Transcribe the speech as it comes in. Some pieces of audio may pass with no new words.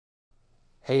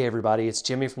Hey everybody, it's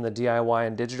Jimmy from the DIY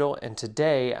and Digital, and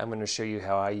today I'm going to show you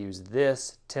how I use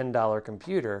this $10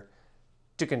 computer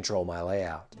to control my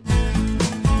layout.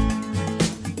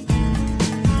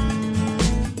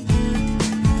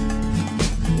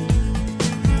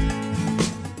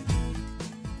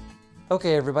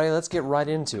 Okay everybody, let's get right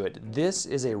into it. This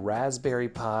is a Raspberry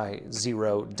Pi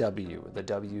Zero W. The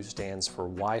W stands for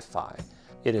Wi-Fi.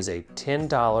 It is a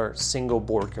 $10 single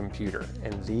board computer,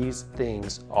 and these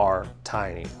things are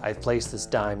tiny. I've placed this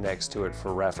dime next to it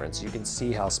for reference. You can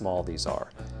see how small these are.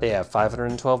 They have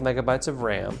 512 megabytes of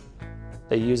RAM.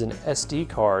 They use an SD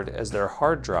card as their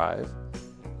hard drive.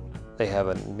 They have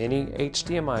a mini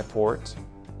HDMI port.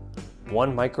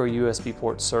 One micro USB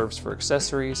port serves for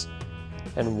accessories,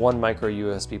 and one micro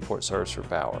USB port serves for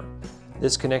power.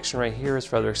 This connection right here is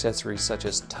for other accessories such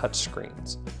as touch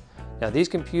screens. Now these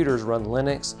computers run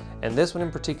Linux, and this one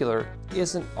in particular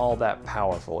isn't all that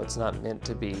powerful. It's not meant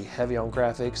to be heavy on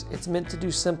graphics. It's meant to do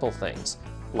simple things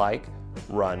like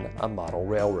run a model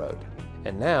railroad.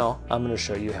 And now I'm going to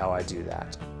show you how I do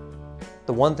that.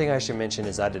 The one thing I should mention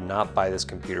is I did not buy this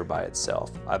computer by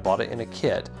itself. I bought it in a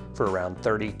kit for around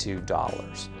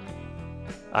 $32.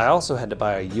 I also had to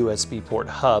buy a USB port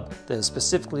hub that is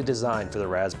specifically designed for the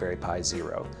Raspberry Pi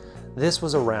Zero. This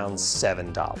was around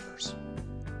 $7.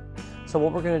 So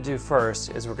what we're going to do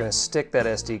first is we're going to stick that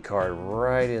SD card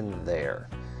right in there.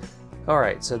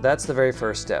 Alright, so that's the very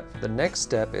first step. The next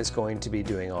step is going to be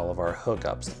doing all of our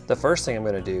hookups. The first thing I'm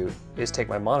going to do is take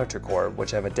my monitor cord,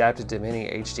 which I've adapted to mini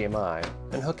HDMI,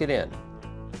 and hook it in.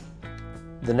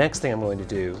 The next thing I'm going to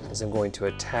do is I'm going to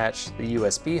attach the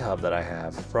USB hub that I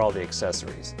have for all the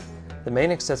accessories. The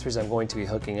main accessories I'm going to be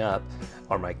hooking up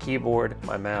are my keyboard,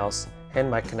 my mouse, and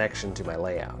my connection to my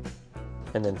layout.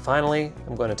 And then finally,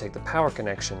 I'm going to take the power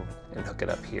connection and hook it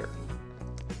up here.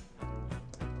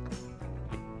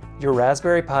 Your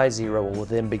Raspberry Pi Zero will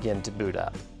then begin to boot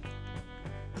up.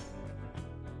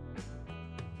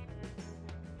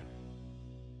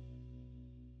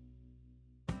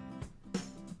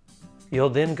 You'll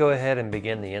then go ahead and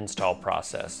begin the install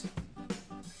process.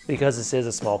 Because this is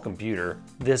a small computer,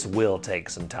 this will take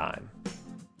some time.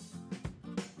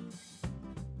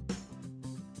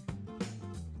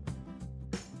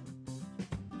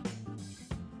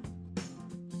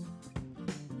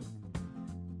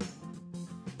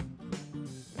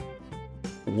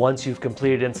 Once you've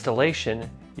completed installation,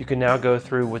 you can now go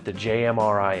through with the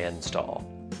JMRI install.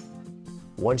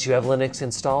 Once you have Linux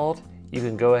installed, you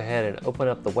can go ahead and open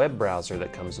up the web browser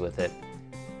that comes with it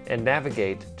and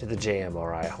navigate to the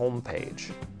JMRI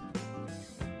homepage.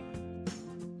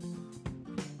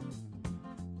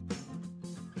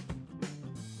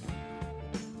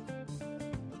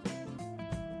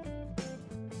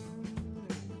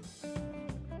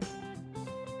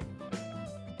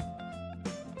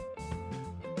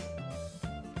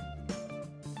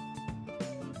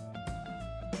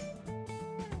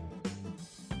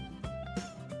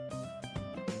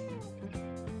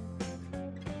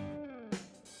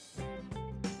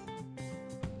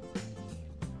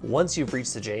 Once you've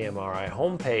reached the JMRI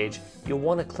homepage, you'll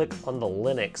want to click on the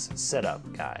Linux Setup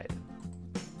Guide.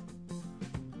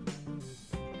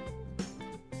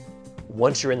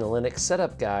 Once you're in the Linux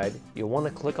Setup Guide, you'll want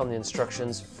to click on the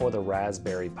instructions for the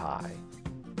Raspberry Pi.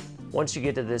 Once you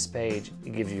get to this page,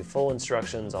 it gives you full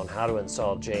instructions on how to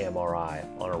install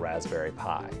JMRI on a Raspberry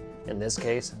Pi. In this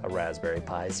case, a Raspberry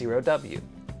Pi Zero W.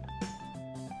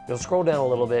 You'll scroll down a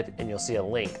little bit and you'll see a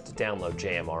link to download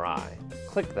JMRI.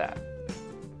 Click that.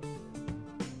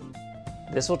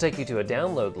 This will take you to a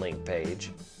download link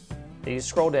page, and you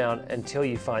scroll down until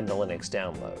you find the Linux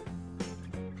download.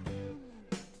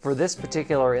 For this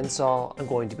particular install, I'm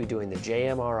going to be doing the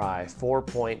JMRI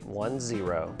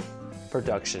 4.10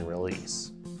 production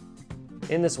release.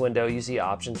 In this window, you see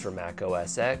options for Mac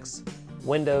OS X,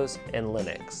 Windows, and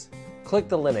Linux. Click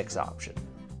the Linux option.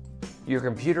 Your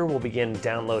computer will begin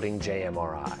downloading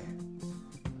JMRI.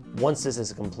 Once this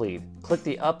is complete, click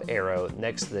the up arrow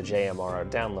next to the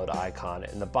JMRI download icon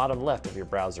in the bottom left of your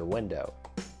browser window.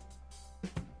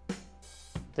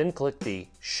 Then click the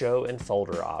Show in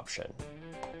Folder option.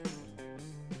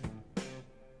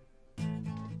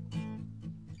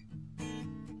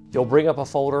 You'll bring up a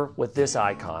folder with this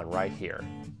icon right here.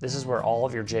 This is where all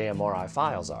of your JMRI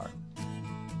files are.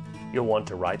 You'll want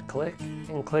to right-click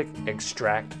and click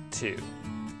Extract to.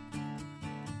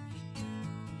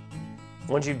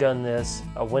 Once you've done this,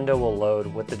 a window will load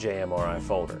with the JMRI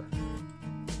folder.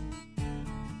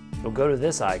 You'll go to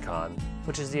this icon,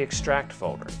 which is the Extract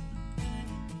folder.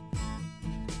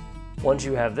 Once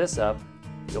you have this up,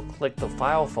 you'll click the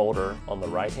File folder on the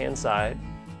right-hand side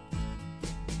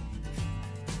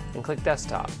and click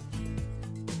Desktop.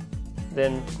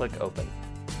 then click Open.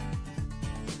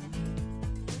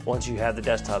 Once you have the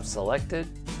desktop selected,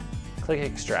 click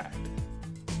Extract.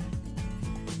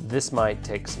 This might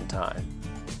take some time.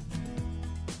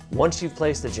 Once you've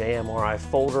placed the JMRI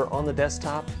folder on the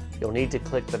desktop, you'll need to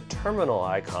click the terminal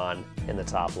icon in the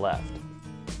top left.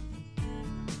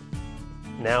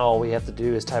 Now all we have to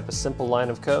do is type a simple line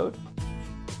of code.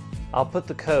 I'll put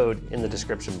the code in the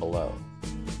description below.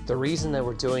 The reason that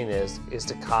we're doing this is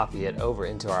to copy it over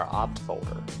into our opt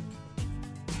folder.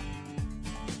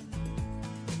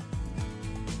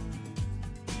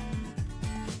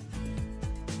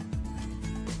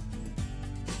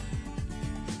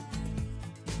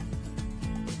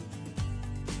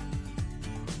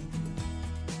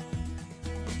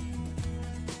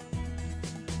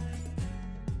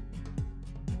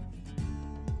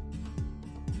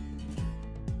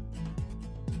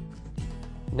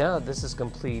 Now that this is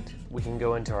complete, we can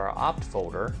go into our opt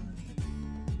folder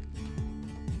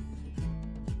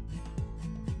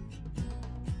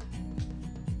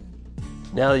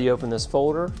Now that you open this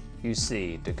folder, you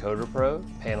see Decoder Pro,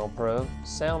 Panel Pro,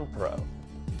 Sound Pro.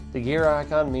 The gear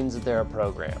icon means that they're a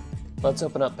program. Let's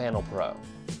open up Panel Pro.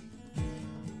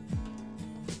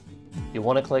 You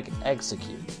want to click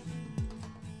Execute.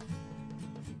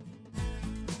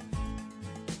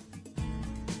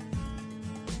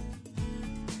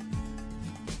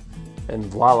 And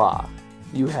voila,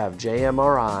 you have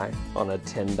JMRI on a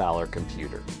 $10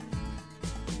 computer.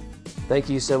 Thank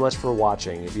you so much for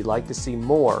watching. If you'd like to see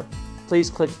more, please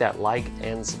click that like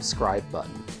and subscribe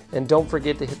button. And don't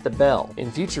forget to hit the bell.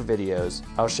 In future videos,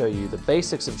 I'll show you the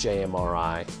basics of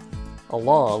JMRI,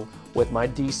 along with my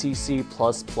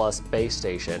DCC++ base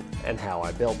station and how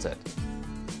I built it.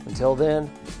 Until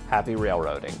then, happy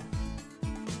railroading.